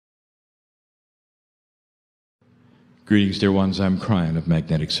Greetings, dear ones. I'm Kryon of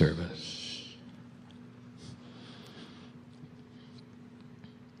Magnetic Service.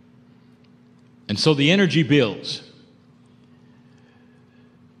 And so the energy builds.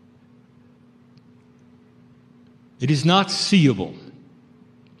 It is not seeable.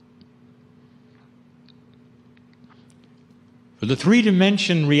 For the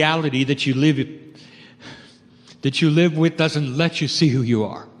three-dimension reality that you live with doesn't let you see who you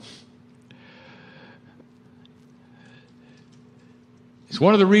are. It's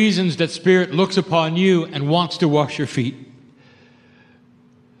one of the reasons that Spirit looks upon you and wants to wash your feet.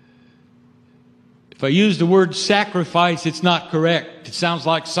 If I use the word sacrifice, it's not correct. It sounds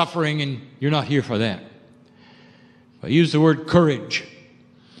like suffering, and you're not here for that. If I use the word courage,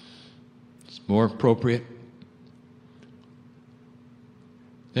 it's more appropriate.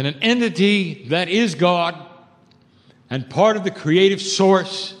 Then an entity that is God and part of the creative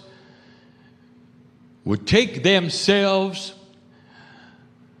source would take themselves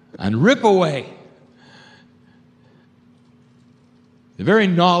and rip away the very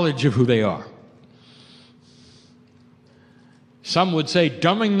knowledge of who they are. Some would say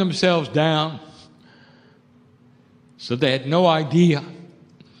dumbing themselves down so they had no idea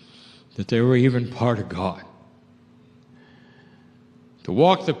that they were even part of God. To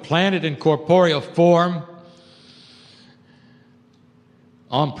walk the planet in corporeal form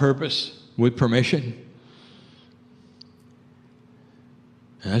on purpose, with permission.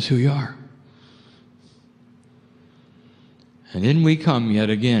 And that's who you are. And in we come yet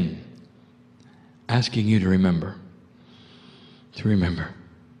again, asking you to remember. To remember.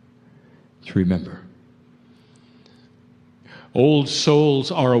 To remember. Old souls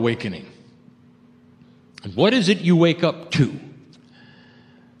are awakening. And what is it you wake up to?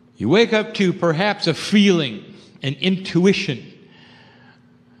 You wake up to perhaps a feeling, an intuition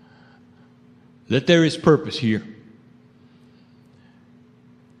that there is purpose here.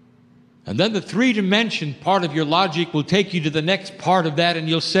 And then the three-dimension part of your logic will take you to the next part of that, and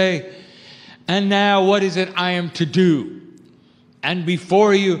you'll say, and now what is it I am to do? And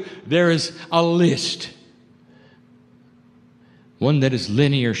before you, there is a list. One that is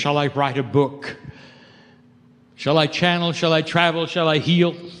linear. Shall I write a book? Shall I channel? Shall I travel? Shall I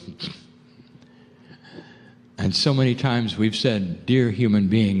heal? And so many times we've said, dear human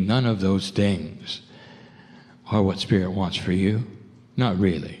being, none of those things are what Spirit wants for you. Not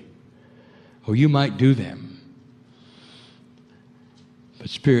really. Oh, you might do them. But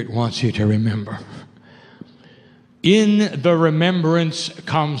Spirit wants you to remember. In the remembrance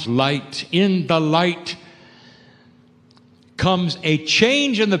comes light. In the light comes a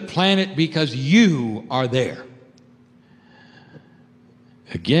change in the planet because you are there.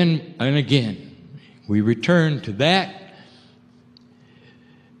 Again and again, we return to that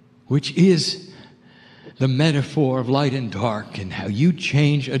which is the metaphor of light and dark and how you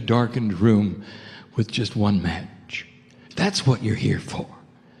change a darkened room with just one match. That's what you're here for.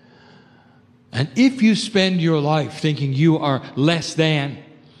 And if you spend your life thinking you are less than,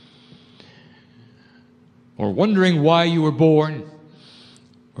 or wondering why you were born,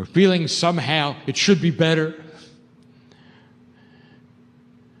 or feeling somehow it should be better,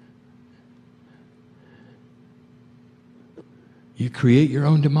 you create your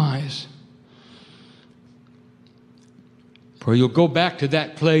own demise. For you'll go back to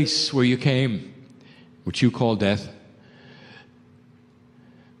that place where you came, which you call death,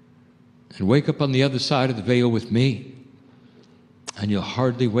 and wake up on the other side of the veil with me, and you'll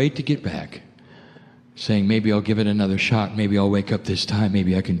hardly wait to get back, saying, maybe I'll give it another shot, maybe I'll wake up this time,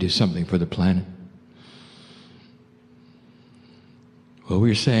 maybe I can do something for the planet. Well,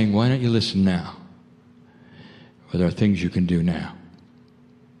 we're saying, why don't you listen now? Well, there are things you can do now.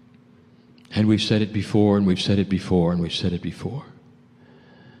 And we've said it before, and we've said it before, and we've said it before.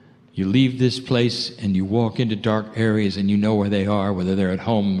 You leave this place and you walk into dark areas and you know where they are, whether they're at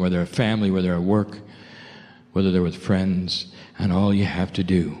home, whether they're at family, whether they're at work, whether they're with friends, and all you have to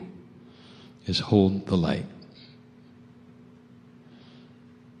do is hold the light.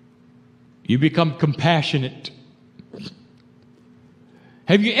 You become compassionate.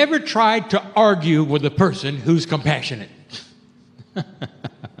 Have you ever tried to argue with a person who's compassionate?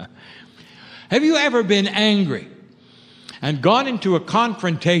 Have you ever been angry and gone into a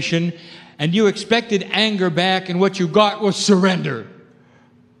confrontation and you expected anger back and what you got was surrender?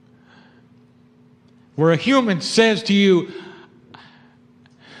 Where a human says to you,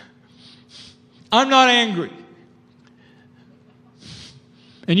 I'm not angry.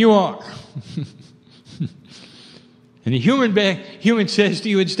 And you are. And the human says to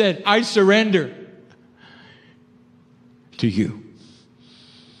you instead, I surrender to you.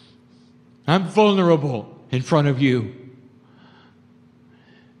 I'm vulnerable in front of you.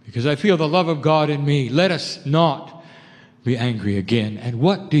 because I feel the love of God in me. Let us not be angry again. And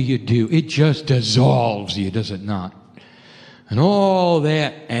what do? It just dissolves you, does it not? And all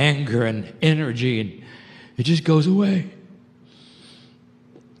that anger and energy, and it just goes away.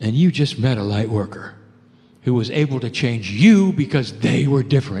 And you just met a light worker who was able to change you because they were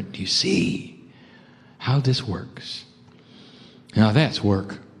different. You see how this works? Now that's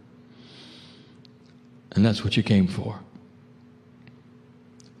work. And that's what you came for.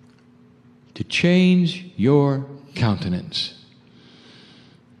 To change your countenance.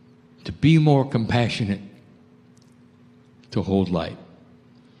 To be more compassionate. To hold light.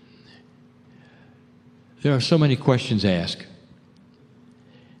 There are so many questions asked.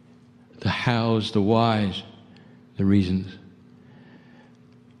 The hows, the whys, the reasons.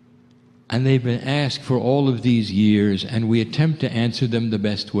 And they've been asked for all of these years, and we attempt to answer them the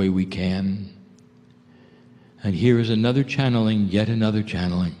best way we can. And here is another channeling, yet another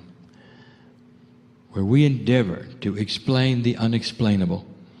channeling, where we endeavor to explain the unexplainable.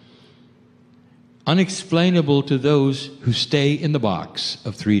 Unexplainable to those who stay in the box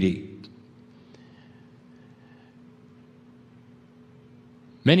of 3D.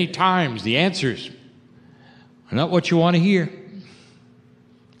 Many times the answers are not what you want to hear.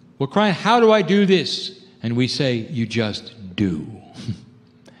 We're crying, how do I do this? And we say, you just do.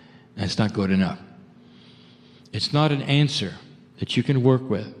 That's not good enough. It's not an answer that you can work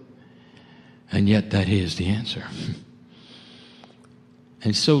with. And yet that is the answer.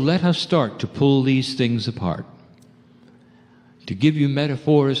 And so let us start to pull these things apart. To give you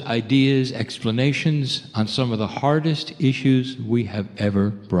metaphors, ideas, explanations on some of the hardest issues we have ever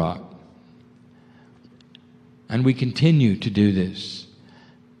brought. And we continue to do this.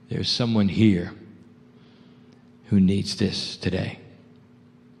 There's someone here who needs this today.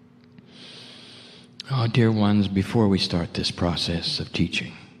 Oh, dear ones, before we start this process of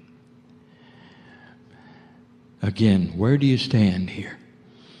teaching, again, where do you stand here?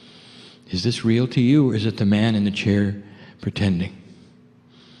 Is this real to you, or is it the man in the chair pretending?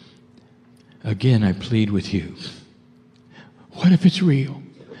 Again, I plead with you. What if it's real?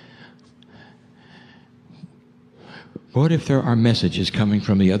 What if there are messages coming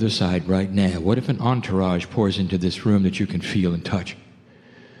from the other side right now? What if an entourage pours into this room that you can feel and touch?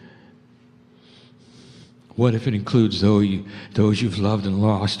 What if it includes those you've loved and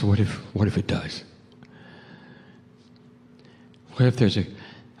lost? What if it does? What if there's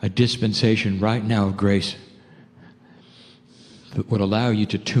a dispensation right now of grace that would allow you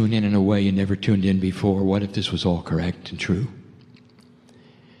to tune in a way you never tuned in before? What if this was all correct and true?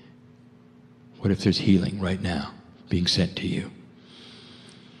 What if there's healing right now being sent to you?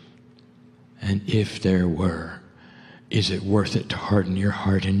 And if there were, is it worth it to harden your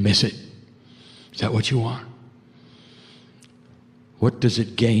heart and miss it? Is that what you want? What does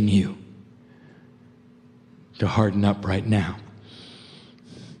it gain you to harden up right now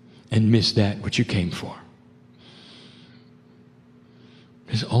and miss that which you came for?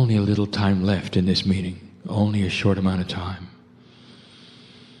 There's only a little time left in this meeting, only a short amount of time.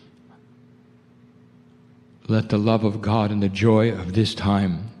 Let the love of God and the joy of this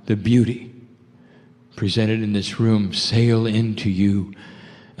time, the beauty presented in this room, sail into you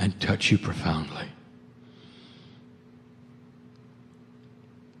and touch you profoundly.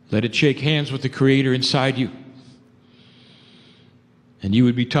 Let it shake hands with the Creator inside you. And you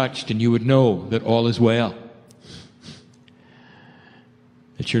would be touched, and you would know that all is well.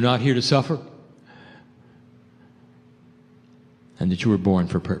 That you're not here to suffer. And that you were born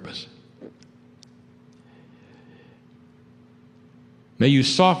for purpose. May you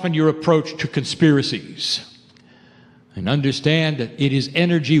soften your approach to conspiracies. And understand that it is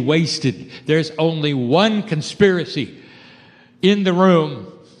energy wasted. There's only one conspiracy in the room.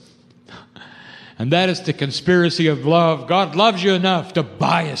 And that is the conspiracy of love. God loves you enough to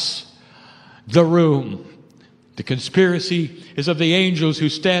bias the room. The conspiracy is of the angels who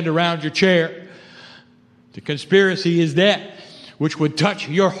stand around your chair. The conspiracy is that which would touch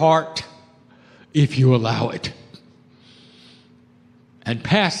your heart if you allow it. And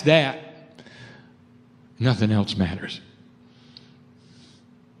past that, nothing else matters.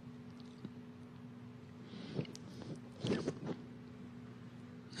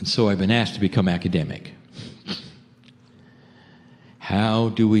 And so I've been asked to become academic. How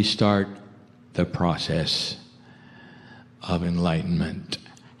do we start the process of enlightenment?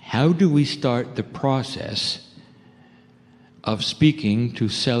 How do we start the process of speaking to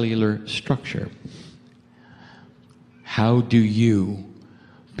cellular structure? How do you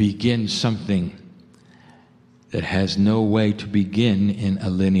begin something that has no way to begin in a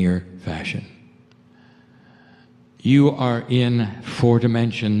linear fashion? You are in 4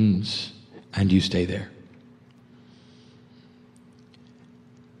 dimensions and you stay there.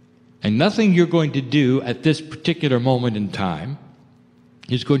 And nothing you're going to do at this particular moment in time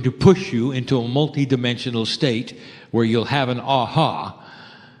is going to push you into a multi-dimensional state where you'll have an aha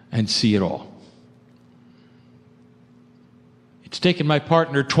and see it all. It's taken my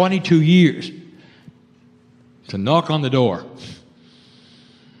partner 22 years to knock on the door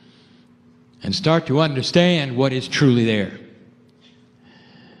and start to understand what is truly there.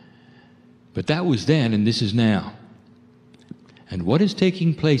 But that was then, and this is now. And what is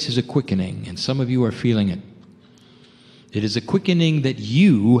taking place is a quickening, and some of you are feeling it. It is a quickening that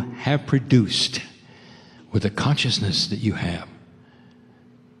you have produced with the consciousness that you have.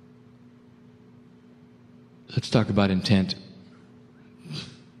 Let's talk about intent.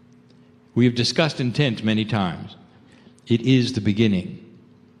 We have discussed intent many times. It is the beginning.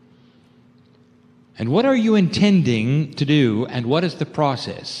 And what are you intending to do, and what is the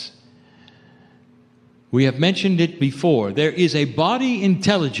process? We have mentioned it before. There is a body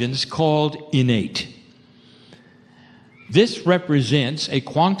intelligence called innate. This represents a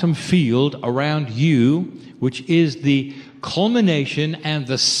quantum field around you, which is the culmination and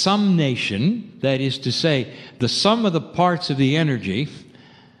the summation, that is to say, the sum of the parts of the energy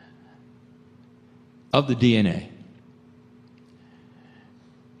of the DNA.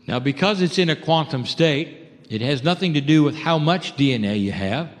 Now, because it's in a quantum state, it has nothing to do with how much DNA you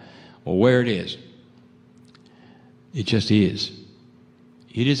have or where it is. It just is.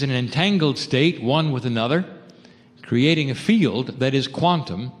 It is an entangled state, one with another, creating a field that is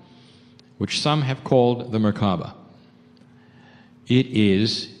quantum, which some have called the Merkaba. It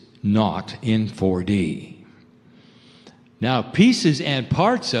is not in 4D. Now, pieces and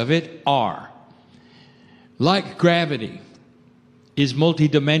parts of it are. Like gravity is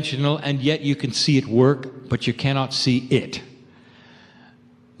multidimensional, and yet you can see it work, but you cannot see it.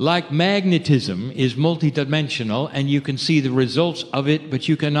 Like magnetism is multidimensional, and you can see the results of it, but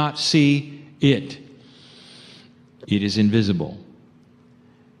you cannot see it. It is invisible.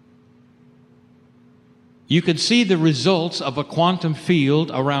 You can see the results of a quantum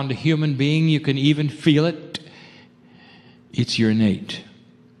field around a human being. You can even feel it. It's your innate.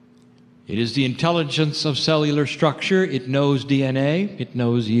 It is the intelligence of cellular structure. It knows DNA. It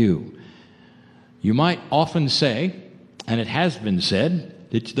knows you. You might often say, and it has been said,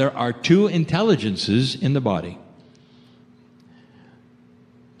 that there are 2 intelligences in the body.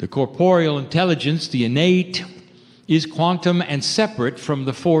 The corporeal intelligence, the innate, is quantum and separate from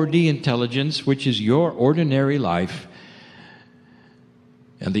the 4D intelligence, which is your ordinary life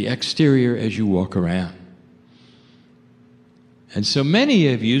and the exterior as you walk around. And so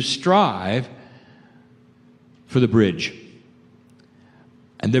many of you strive for the bridge.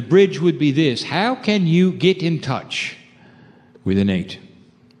 And the bridge would be this: how can you get in touch with innate?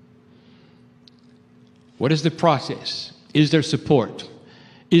 What is the process? Is there support?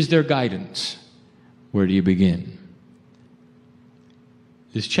 Is there guidance? Where do you begin?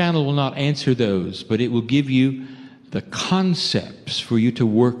 This channel will not answer those, but it will give you the concepts for you to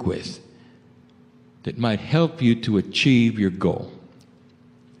work with that might help you to achieve your goal.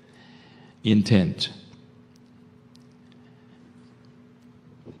 Intent.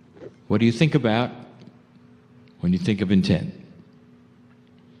 What do you think about when you think of intent?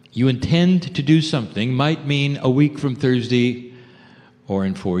 You intend to do something might mean a week from Thursday or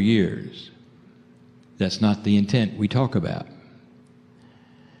in 4 years. That's not the intent we talk about.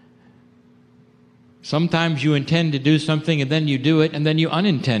 Sometimes you intend to do something and then you do it and then you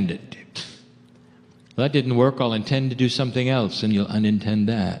unintend it. Well, that didn't work. I'll intend to do something else, and you'll unintend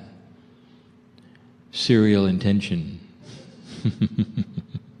that. Serial intention.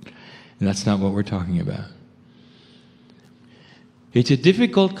 That's not what we're talking about. It's a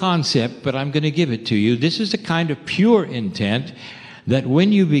difficult concept, but I'm going to give it to you. This is a kind of pure intent that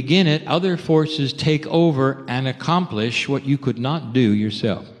when you begin it, other forces take over and accomplish what you could not do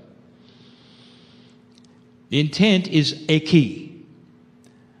yourself. Intent is a key.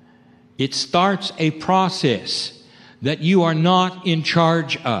 It starts a process that you are not in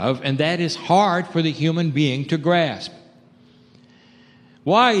charge of, and that is hard for the human being to grasp.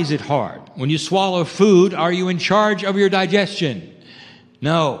 Why is it hard? When you swallow food, are you in charge of your digestion?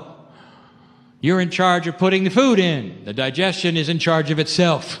 No. You're in charge of putting the food in. The digestion is in charge of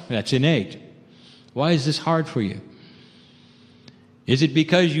itself. That's innate. Why is this hard for you? Is it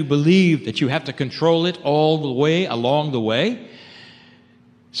because you believe that you have to control it all the way along the way?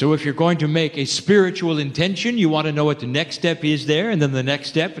 So if you're going to make a spiritual intention, you want to know what the next step is there, and then the next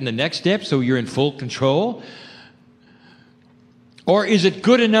step, and the next step, so you're in full control? Or is it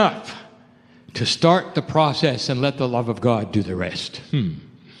good enough to start the process and let the love of God do the rest.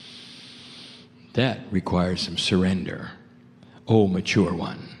 That requires some surrender. Oh, mature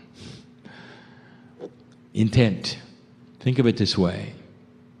one. Intent. Think of it this way.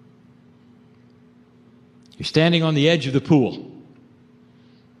 You're standing on the edge of the pool.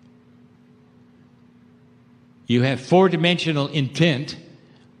 You have four-dimensional intent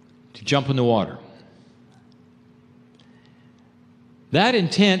to jump in the water. That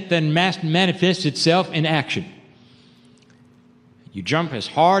intent then manifests itself in action. You jump as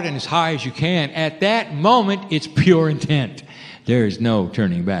hard and as high as you can. At that moment, it's pure intent. There is no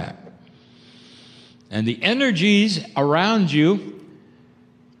turning back. And the energies around you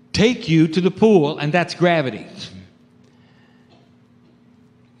take you to the pool, and that's gravity.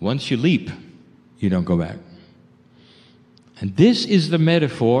 Once you leap, you don't go back. And this is the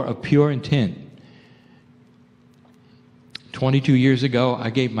metaphor of pure intent. 22 years ago, I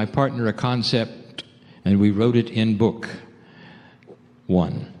gave my partner a concept, and we wrote it in book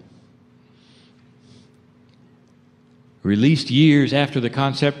 1. Released years after the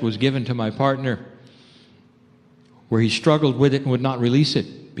concept was given to my partner, where he struggled with it and would not release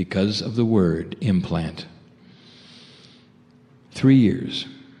it because of the word implant. 3 years,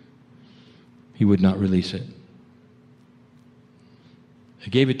 he would not release it. I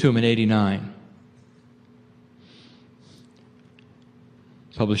gave it to him in '89.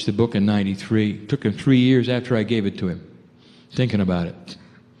 Published the book in '93. Took him 3 years after I gave it to him, thinking about it,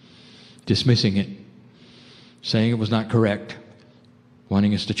 dismissing it, saying it was not correct,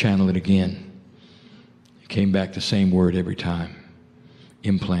 wanting us to channel it again. It came back the same word every time,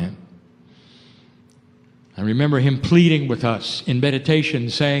 implant. I remember him pleading with us in meditation,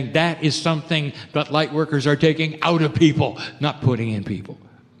 saying that is something that light workers are taking out of people, not putting in people.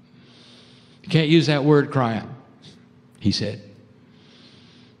 You can't use that word, Kryon, he said.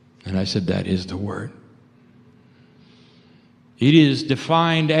 And I said, that is the word. It is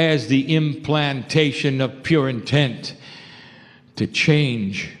defined as the implantation of pure intent to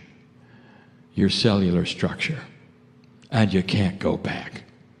change your cellular structure. And you can't go back.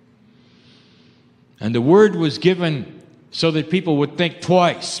 And the word was given so that people would think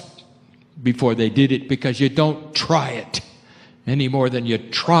twice before they did it, because you don't try it any more than you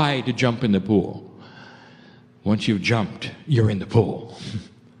try to jump in the pool. Once you've jumped, you're in the pool.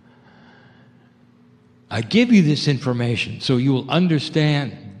 I give you this information so you will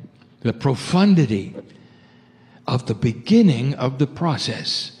understand the profundity of the beginning of the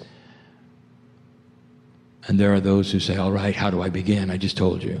process. And there are those who say, all right, how do I begin? I just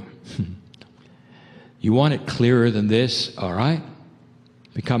told you. You want it clearer than this? All right.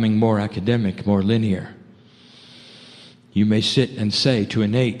 Becoming more academic, more linear. You may sit and say to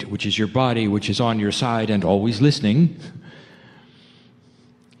innate, which is your body, which is on your side and always listening,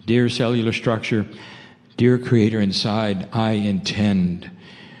 dear cellular structure, dear Creator inside, I intend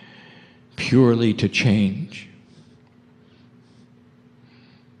purely to change.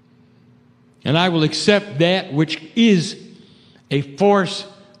 And I will accept that which is a force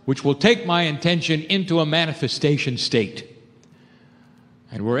which will take my intention into a manifestation state.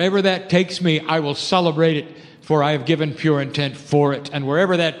 And wherever that takes me, I will celebrate it, for I have given pure intent for it. And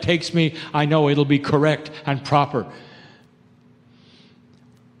wherever that takes me, I know it'll be correct and proper.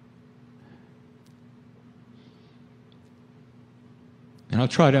 And I'll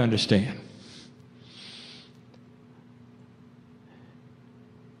try to understand.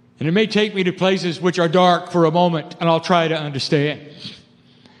 And it may take me to places which are dark for a moment, and I'll try to understand.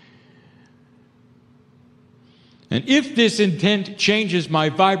 And if this intent changes my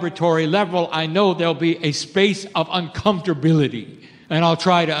vibratory level, I know there'll be a space of uncomfortability, and I'll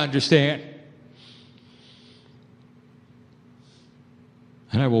try to understand.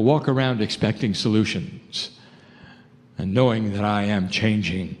 And I will walk around expecting solutions and knowing that I am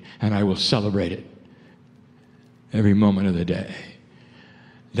changing, and I will celebrate it every moment of the day.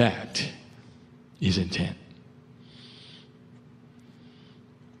 That is intent.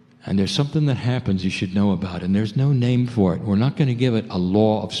 And there's something that happens you should know about, and there's no name for it. We're not going to give it a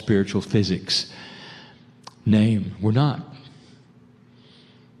law of spiritual physics name. We're not.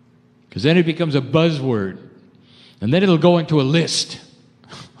 Because then it becomes a buzzword, and then it'll go into a list.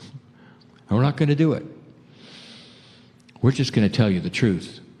 And we're not going to do it. We're just going to tell you the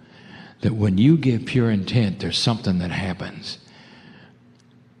truth, that when you give pure intent, there's something that happens.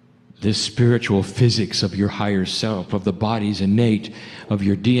 This spiritual physics of your higher self, of the body's innate, of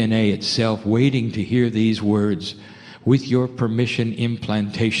your DNA itself, waiting to hear these words, with your permission,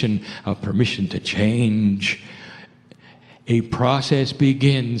 implantation of permission to change. A process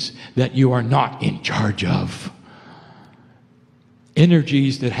begins that you are not in charge of.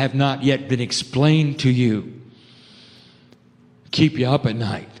 energies that have not yet been explained to you keep you up at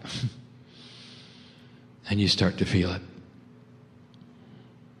night. And you start to feel it.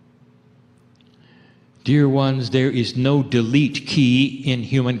 Dear ones, there is no delete key in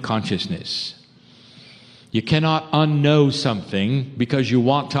human consciousness. You cannot unknow something because you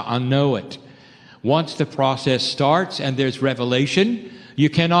want to unknow it. Once the process starts and there's revelation, you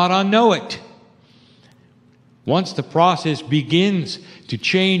cannot unknow it. Once the process begins to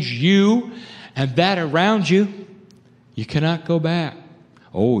change you and that around you, you cannot go back.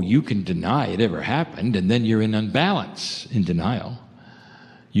 Oh, you can deny it ever happened, and then you're in unbalance, in denial.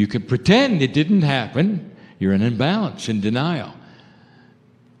 You can pretend it didn't happen. You're in imbalance, in denial.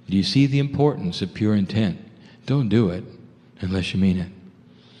 Do you see the importance of pure intent? Don't do it unless you mean it.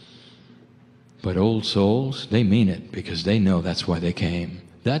 But old souls, they mean it because they know that's why they came.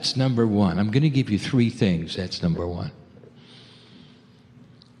 That's number one. I'm going to give you 3 things. That's number one.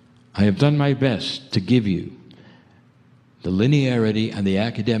 I have done my best to give you the linearity and the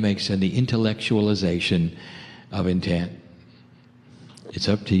academics and the intellectualization of intent. It's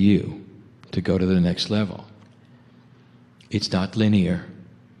up to you to go to the next level. It's not linear.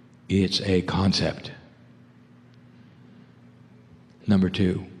 It's a concept. Number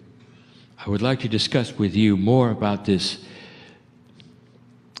 2, I would like to discuss with you more about this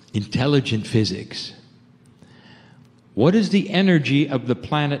intelligent physics. What is the energy of the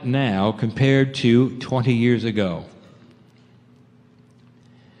planet now compared to 20 years ago?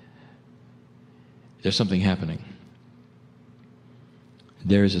 There's something happening.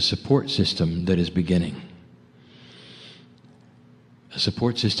 There is a support system that is beginning. A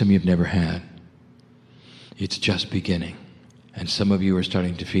support system you've never had. It's just beginning. And some of you are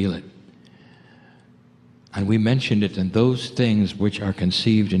starting to feel it. And we mentioned it, and those things which are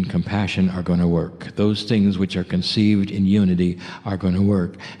conceived in compassion are going to work. Those things which are conceived in unity are going to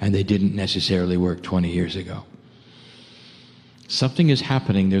work. And they didn't necessarily work 20 years ago. Something is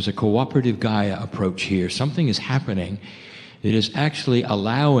happening. There's a cooperative Gaia approach here. Something is happening that is actually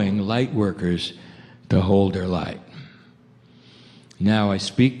allowing light workers to hold their light. Now I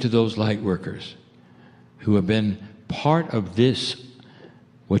speak to those light workers who have been part of this,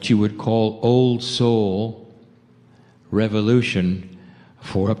 what you would call old soul revolution,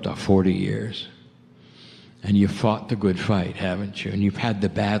 for up to 40 years. And you've fought the good fight, haven't you? And you've had the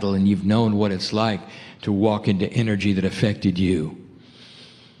battle, and you've known what it's like to walk into energy that affected you.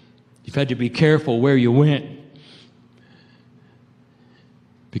 You've had to be careful where you went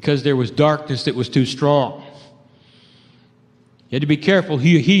because there was darkness that was too strong. You had to be careful who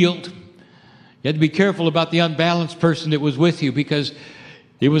you healed. You had to be careful about the unbalanced person that was with you because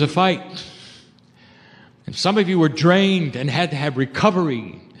it was a fight. And some of you were drained and had to have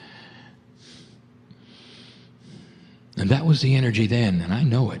recovery. And that was the energy then, and I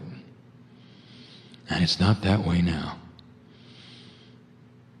know it. And it's not that way now.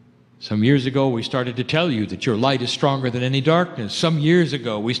 Some years ago, we started to tell you that your light is stronger than any darkness. Some years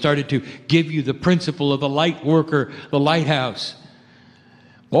ago, we started to give you the principle of the light worker, the lighthouse.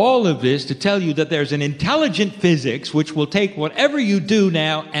 All of this to tell you that there's an intelligent physics which will take whatever you do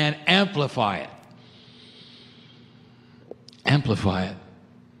now and amplify it. Amplify it.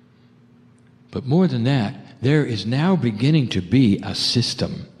 But more than that, there is now beginning to be a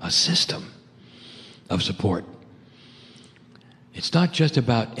system of support. It's not just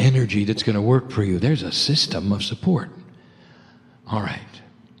about energy that's going to work for you. There's a system of support. All right.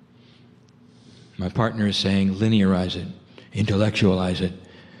 My partner is saying linearize it, intellectualize it,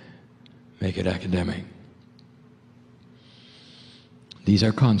 make it academic. These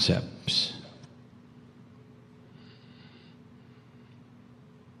are concepts.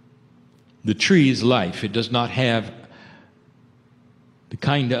 The tree is life. It does not have the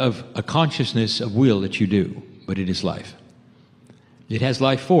kind of a consciousness of will that you do, but it is life. It has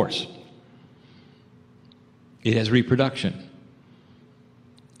life force. It has reproduction.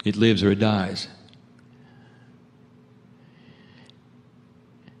 It lives or it dies.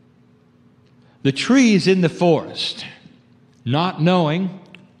 The tree is in the forest, not knowing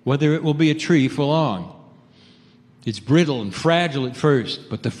whether it will be a tree for long. It's brittle and fragile at first,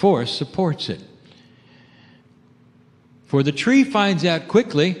 but the forest supports it. For the tree finds out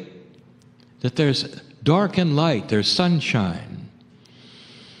quickly that there's dark and light, there's sunshine,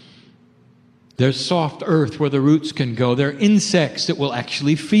 there's soft earth where the roots can go, there are insects that will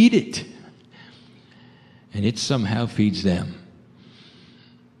actually feed it, and it somehow feeds them.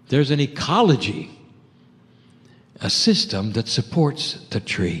 There's an ecology, a system that supports the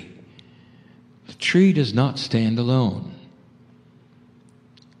tree. The tree does not stand alone.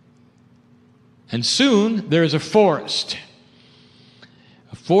 And soon there is a forest.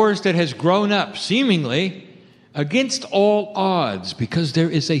 force that has grown up seemingly against all odds because there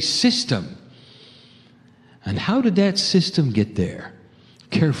is a system. And how did that system get there?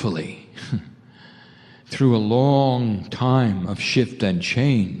 Carefully. Through a long time of shift and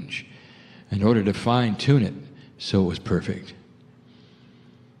change in order to fine-tune it so it was perfect.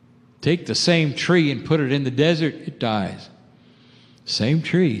 Take the same tree and put it in the desert, it dies. Same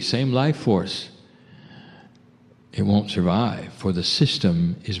tree, same life force. It won't survive, for the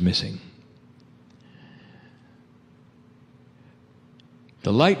system is missing.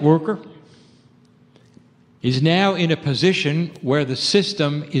 The light worker is now in a position where the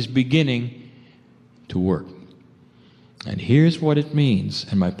system is beginning to work. And here's what it means,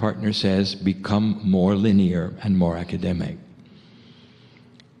 and my partner says, become more linear and more academic.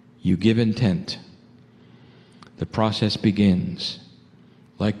 You give intent. The process begins.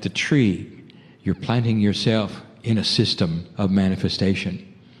 Like the tree, you're planting yourself in a system of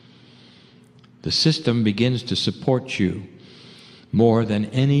manifestation. The system begins to support you more than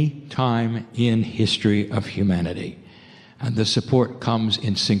any time in history of humanity. And the support comes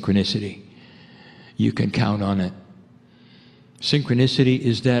in synchronicity. You can count on it. Synchronicity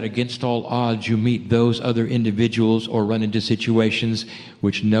is that against all odds you meet those other individuals or run into situations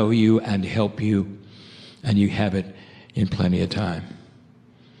which know you and help you, and you have it in plenty of time.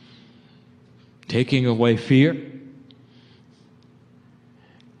 Taking away fear.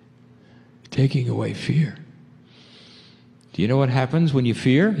 Taking away fear. Do you know what happens when you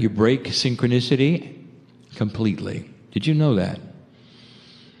fear? You break synchronicity completely. Did you know that?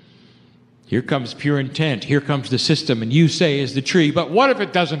 Here comes pure intent. Here comes the system, and you say is the tree, but what if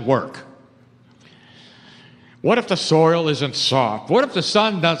it doesn't work? What if the soil isn't soft? What if the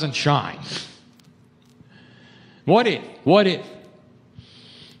sun doesn't shine? What if? What if?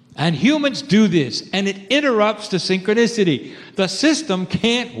 And humans do this, and it interrupts the synchronicity. The system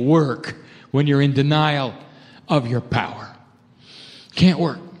can't work when you're in denial of your power. Can't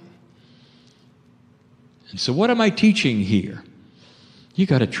work. And so what am I teaching here? You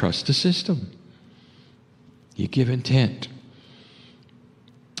got to trust the system. You give intent.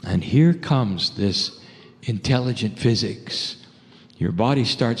 And here comes this intelligent physics. Your body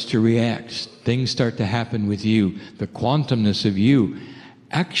starts to react. Things start to happen with you. The quantumness of you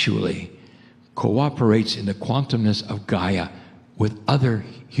actually cooperates in the quantumness of Gaia with other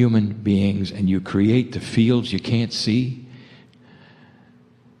human beings, and you create the fields you can't see.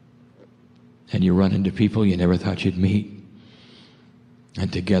 And you run into people you never thought you'd meet.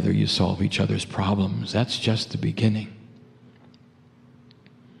 And together you solve each other's problems. That's just the beginning.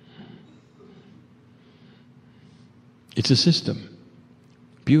 It's a system.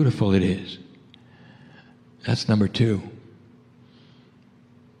 Beautiful it is. That's number 2.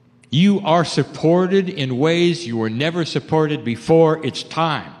 You are supported in ways you were never supported before. It's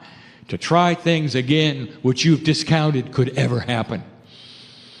time to try things again which you've discounted could ever happen.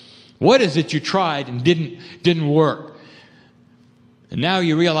 What is it you tried and didn't work? And now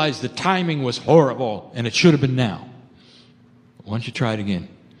you realize the timing was horrible and it should have been now. Why don't you try it again?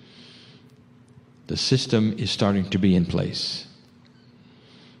 The system is starting to be in place.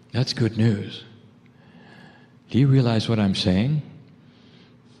 That's good news. Do you realize what I'm saying?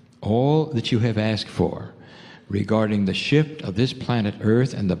 All that you have asked for regarding the shift of this planet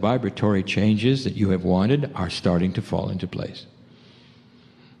Earth and the vibratory changes that you have wanted are starting to fall into place.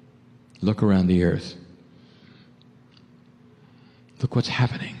 Look around the earth. Look what's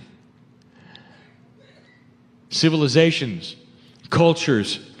happening. Civilizations,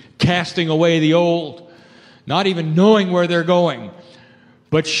 cultures, casting away the old, not even knowing where they're going,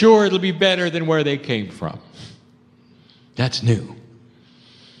 but sure it'll be better than where they came from. That's new.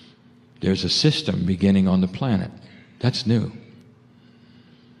 There's a system beginning on the planet. That's new.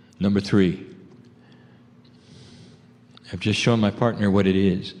 Number 3. I've just shown my partner what it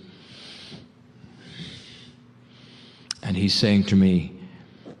is. And he's saying to me,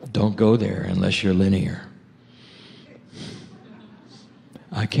 don't go there unless you're linear.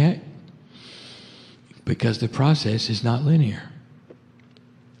 I can't. Because the process is not linear.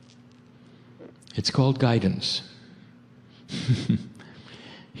 It's called guidance.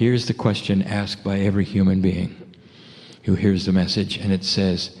 Here's the question asked by every human being who hears the message, and it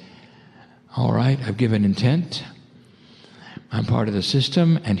says, all right, I've given intent. I'm part of the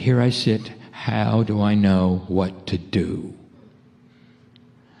system, and here I sit. How do I know what to do?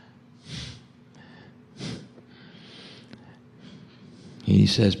 He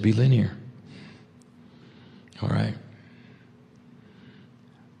says, be linear. All right.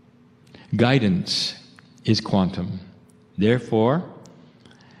 Guidance is quantum. Therefore,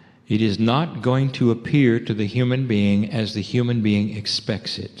 It is not going to appear to the human being as the human being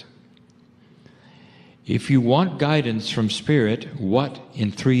expects it. If you want guidance from Spirit, what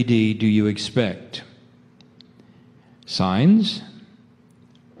in 3D do you expect? Signs?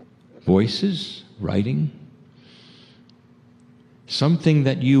 Voices? Writing? Something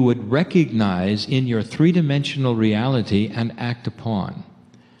that you would recognize in your three-dimensional reality and act upon.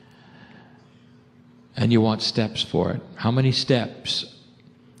 And you want steps for it. How many steps?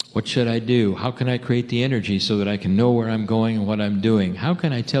 What should I do? How can I create the energy so that I can know where I'm going and what I'm doing? How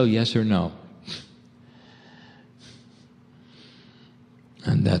can I tell yes or no?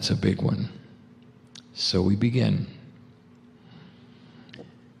 And that's a big one. So we begin.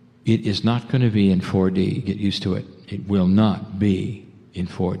 It is not going to be in 4D. Get used to it. It will not be in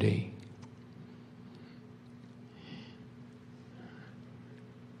 4D.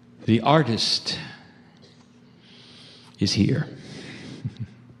 The artist is here.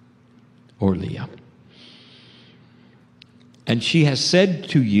 Or Leah. And she has said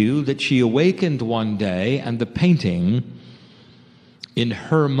to you that she awakened one day and the painting in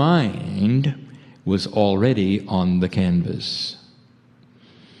her mind was already on the canvas.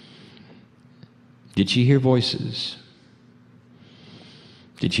 Did she hear voices?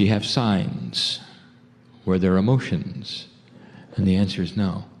 Did she have signs? Were there emotions? And the answer is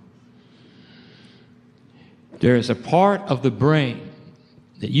no. There is a part of the brain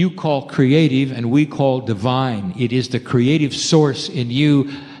that you call creative and we call divine. It is the creative source in you.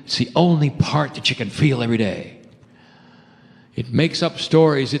 It's the only part that you can feel every day. It makes up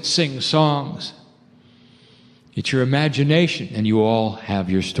stories, it sings songs. It's your imagination, and you all have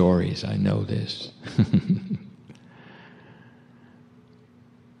your stories, I know this.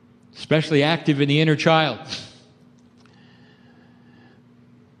 Especially active in the inner child.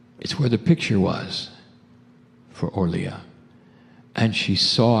 It's where the picture was for Orlia. And she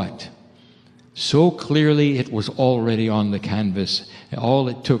saw it so clearly it was already on the canvas. All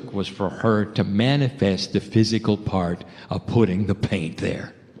it took was for her to manifest the physical part of putting the paint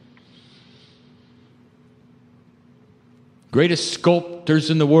there. Greatest sculptors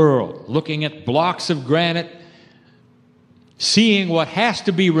in the world, looking at blocks of granite, seeing what has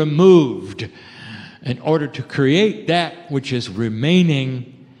to be removed in order to create that which is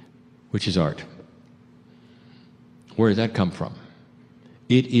remaining, which is art. Where does that come from?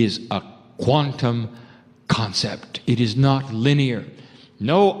 It is a quantum concept. It is not linear.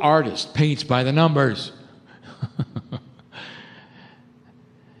 No artist paints by the numbers.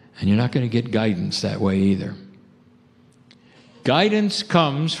 And you're not going to get guidance that way either. Guidance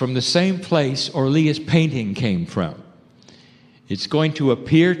comes from the same place Orlia's painting came from. It's going to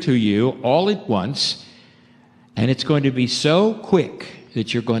appear to you all at once, and it's going to be so quick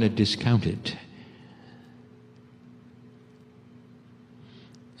that you're going to discount it.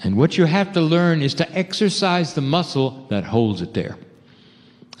 And what you have to learn is to exercise the muscle that holds it there.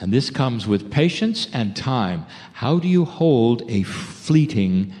 And this comes with patience and time. How do you hold a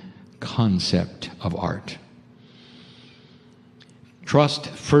fleeting concept of art? Trust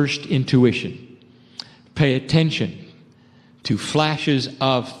first intuition. Pay attention to flashes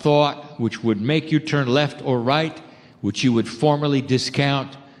of thought which would make you turn left or right, which you would formerly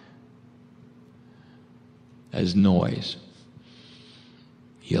discount as noise.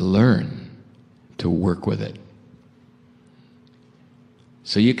 You learn to work with it.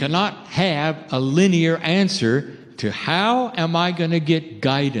 So you cannot have a linear answer to how am I going to get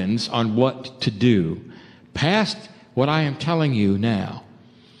guidance on what to do past what I am telling you now.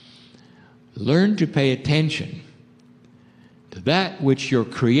 Learn to pay attention to that which your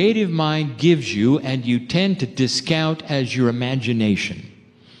creative mind gives you and you tend to discount as your imagination,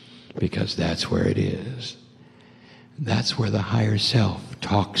 because that's where it is. That's where the higher self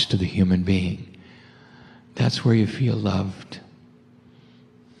talks to the human being. That's where you feel loved.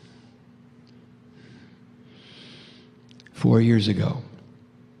 4 years ago,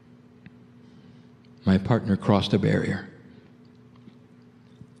 my partner crossed a barrier.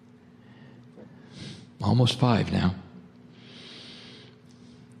 Almost 5 now.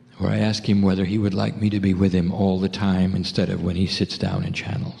 Where I asked him whether he would like me to be with him all the time instead of when he sits down and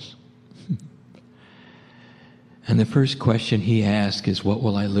channels. And the first question he asked is, what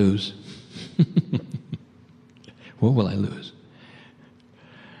will I lose? What will I lose?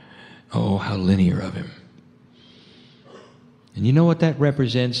 Oh, how linear of him. And you know what that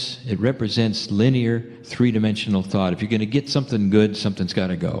represents? It represents linear, three-dimensional thought. If you're going to get something good, something's got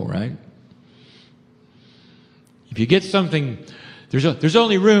to go, right? If you get something, there's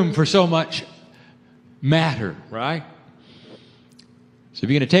only room for so much matter, right? So if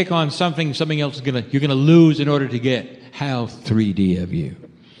you're going to take on something else is you're going to lose in order to get. How 3D of you.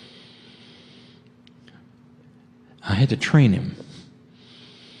 I had to train him.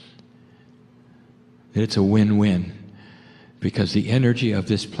 It's a win-win, because the energy of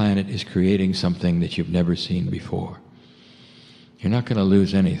this planet is creating something that you've never seen before. You're not going to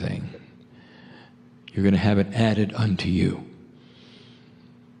lose anything. You're going to have it added unto you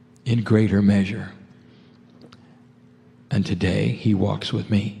in greater measure. And today, he walks with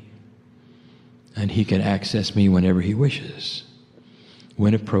me. And he can access me whenever he wishes,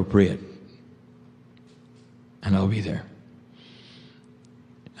 when appropriate. And I'll be there.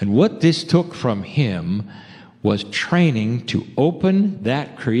 And what this took from him was training to open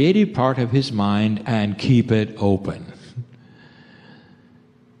that creative part of his mind and keep it open.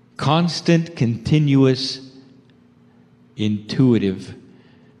 Constant, continuous, intuitive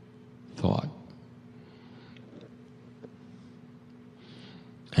thought.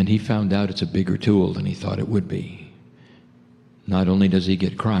 And he found out it's a bigger tool than he thought it would be. Not only does he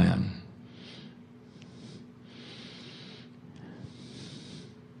get Kryon,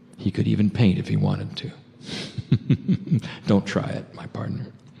 he could even paint if he wanted to. Don't try it, my partner.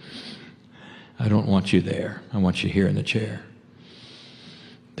 I don't want you there. I want you here in the chair.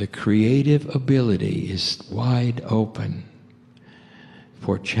 The creative ability is wide open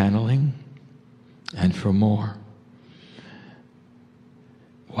for channeling and for more.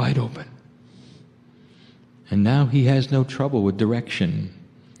 Wide open. And now he has no trouble with direction,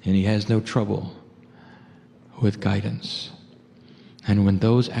 and he has no trouble with guidance. And when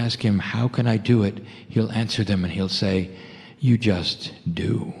those ask him, how can I do it? He'll answer them and he'll say, you just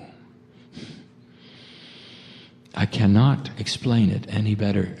do. I cannot explain it any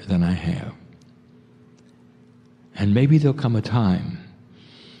better than I have. And maybe there'll come a time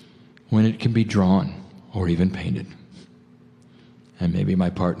when it can be drawn or even painted. And maybe my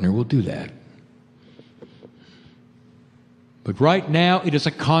partner will do that. But right now, it is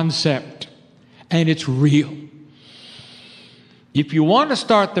a concept, and it's real. If you want to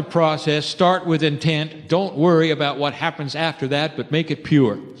start the process, start with intent. Don't worry about what happens after that, but make it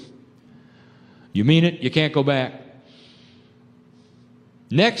pure. You mean it, you can't go back.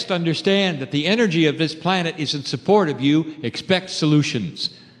 Next, understand that the energy of this planet is in support of you. Expect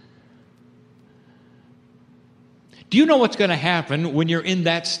solutions. Do you know what's going to happen when you're in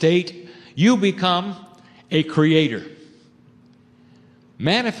that state? You become a creator.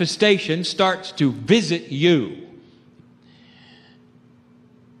 Manifestation starts to visit you.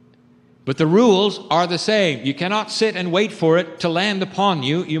 But the rules are the same. You cannot sit and wait for it to land upon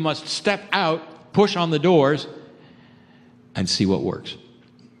you. You must step out, push on the doors, and see what works.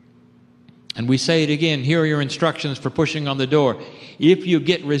 And we say it again, here are your instructions for pushing on the door. If you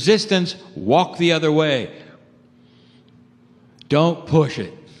get resistance, walk the other way. Don't push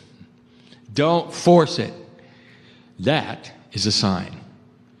it. Don't force it. That is a sign.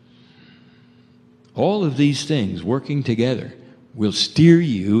 All of these things working together will steer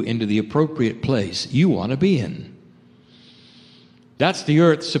you into the appropriate place you want to be in. That's the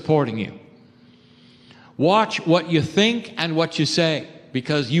earth supporting you. Watch what you think and what you say,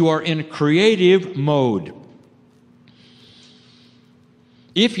 because you are in creative mode.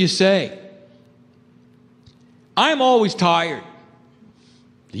 If you say, I'm always tired,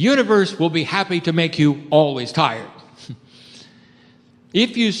 the universe will be happy to make you always tired.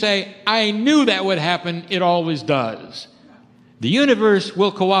 If you say, I knew that would happen, it always does, the universe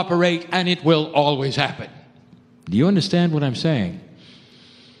will cooperate and it will always happen. Do you understand what I'm saying?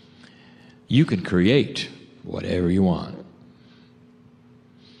 You can create whatever you want.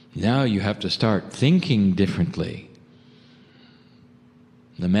 Now you have to start thinking differently.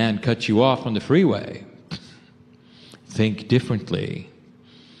 The man cuts you off on the freeway. Think differently.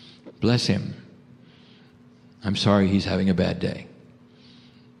 Bless him. I'm sorry he's having a bad day.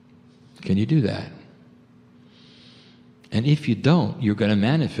 Can you do that? And if you don't, you're going to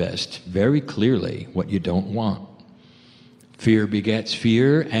manifest very clearly what you don't want. Fear begets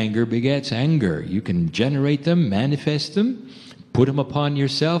fear, anger begets anger. You can generate them, manifest them, put them upon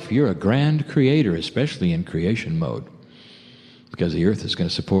yourself. You're a grand creator, especially in creation mode, because the earth is going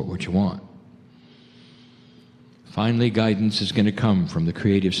to support what you want. Finally, guidance is going to come from the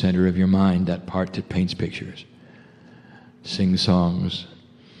creative center of your mind, that part that paints pictures, sings songs,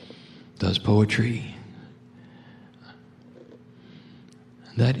 does poetry.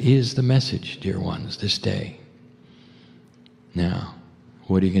 That is the message, dear ones, this day. Now,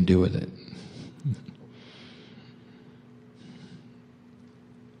 what are you going to do with it?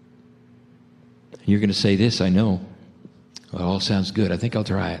 You're going to say this, I know. Well, it all sounds good. I think I'll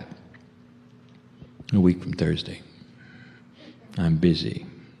try it. A week from Thursday. I'm busy.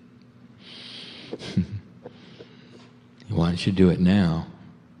 Why don't you do it now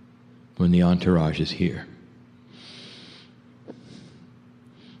when the entourage is here?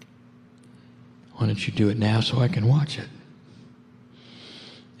 Why don't you do it now so I can watch it?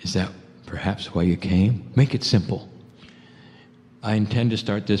 Is that perhaps why you came? Make it simple. I intend to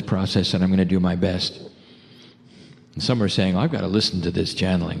start this process and I'm going to do my best. And some are saying, I've got to listen to this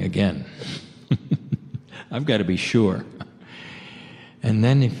channeling again. I've got to be sure. And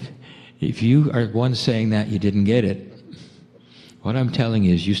then if you are one saying that you didn't get it, what I'm telling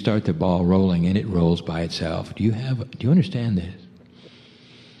you is you start the ball rolling and it rolls by itself. Do you understand this?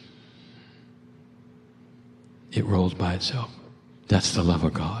 It rolls by itself. That's the love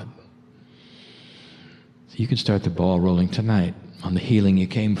of God. So you can start the ball rolling tonight on the healing you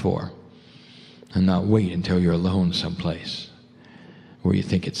came for and not wait until you're alone someplace where you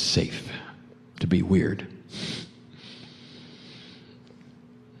think it's safe to be weird.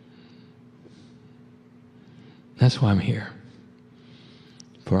 That's why I'm here.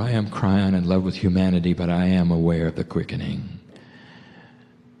 For I am Kryon in love with humanity, but I am aware of the quickening.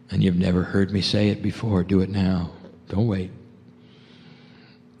 And you've never heard me say it before. Do it now. Don't wait.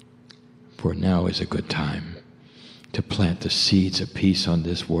 For now is a good time to plant the seeds of peace on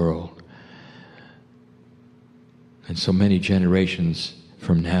this world. And so many generations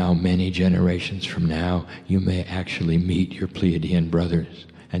from now, you may actually meet your Pleiadian brothers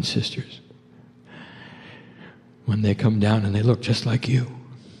and sisters when they come down and they look just like you.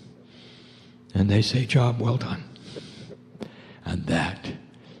 And they say, job well done. And that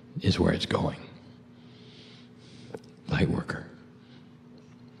is where it's going. Light worker.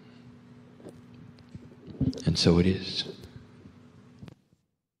 And so it is.